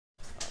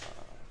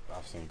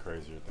I've seen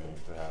crazier things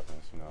that happen.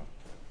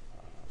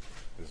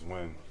 This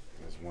win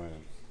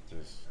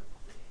just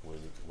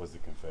was the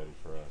confetti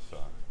for us. So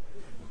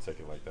we'll take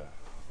it like that.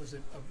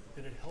 Did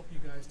it help you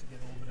guys to get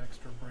a little bit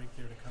extra break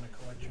there to kind of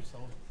collect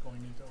yourself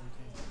going into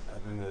OT? At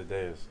the end of the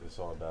day, it's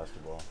all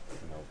basketball.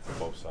 For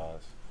both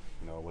sides.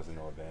 It wasn't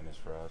no advantage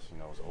for us.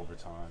 It was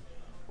overtime.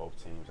 Both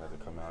teams had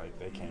to come out.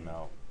 They came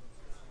out.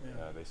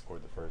 Yeah. They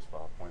scored the first 5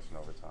 points in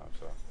overtime.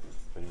 So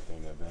if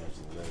anything, the advantage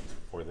was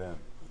for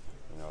them.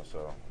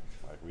 So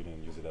we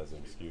didn't use it as an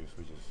excuse.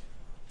 We just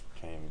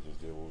came and just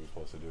did what we were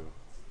supposed to do.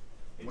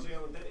 Hey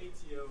Jaylen, that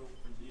ATO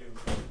for you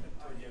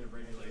toward the end of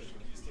regulation,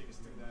 can you just take us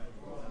through that?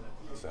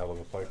 It's a hell of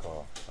a play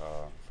call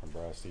from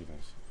Brad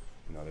Stevens.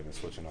 They've been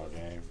switching our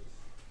game,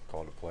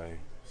 called a play,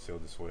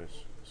 sealed the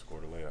switch,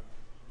 scored a layup.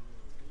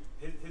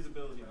 His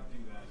ability to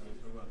do that is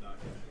so well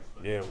documented.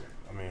 Yeah,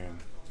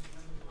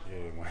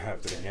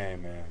 after the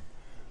game, man,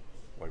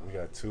 we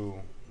got 2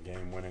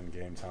 game-winning,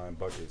 game-time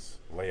buckets,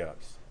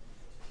 layups.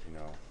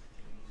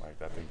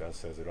 I think that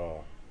says it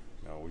all.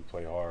 We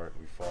play hard,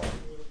 we fought.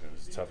 It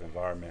was a tough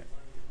environment,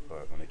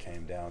 but when it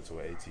came down to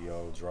an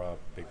ATO drop,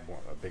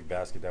 a big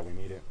basket that we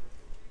needed,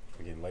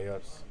 we getting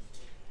layups.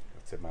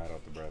 I tip my hat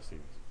off to Brad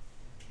Stevens.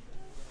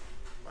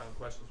 Final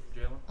questions for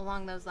Jaylen?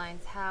 Along those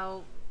lines,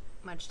 how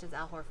much does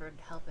Al Horford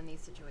help in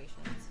these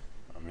situations?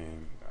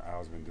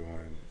 Al's been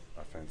doing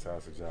a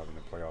fantastic job in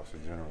the playoffs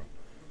in general,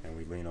 and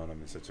we lean on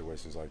him in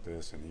situations like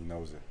this, and he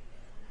knows it.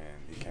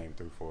 And he came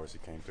through for us. He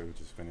came through,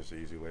 just finished the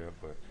easy layup,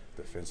 but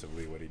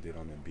defensively, what he did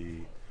on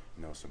Embiid,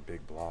 some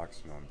big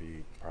blocks.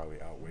 Embiid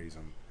probably outweighs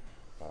him,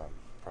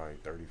 probably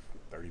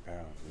 30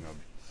 pounds.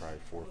 Probably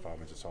 4 or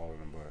 5 inches taller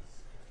than him, but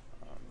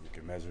you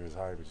can measure his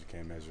height, but you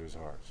can't measure his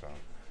heart. So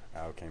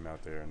Al came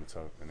out there in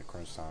the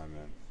crunch time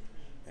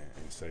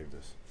and saved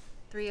us.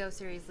 3-0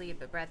 series lead,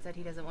 but Brad said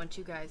he doesn't want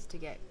you guys to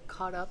get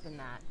caught up in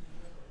that.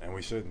 And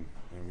we shouldn't.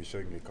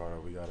 Get caught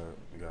up. We gotta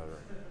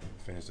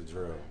finish the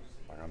drill.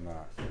 I'm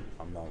not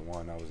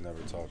one. I was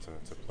never taught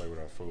to play with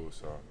our food.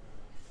 So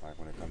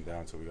when it comes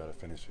down to it, we gotta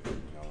finish it.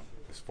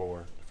 It's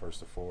 4, the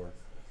first of 4.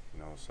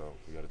 So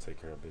we gotta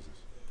take care of business.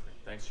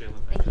 Thanks, Jaylen.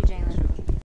 Thank you, Jaylen.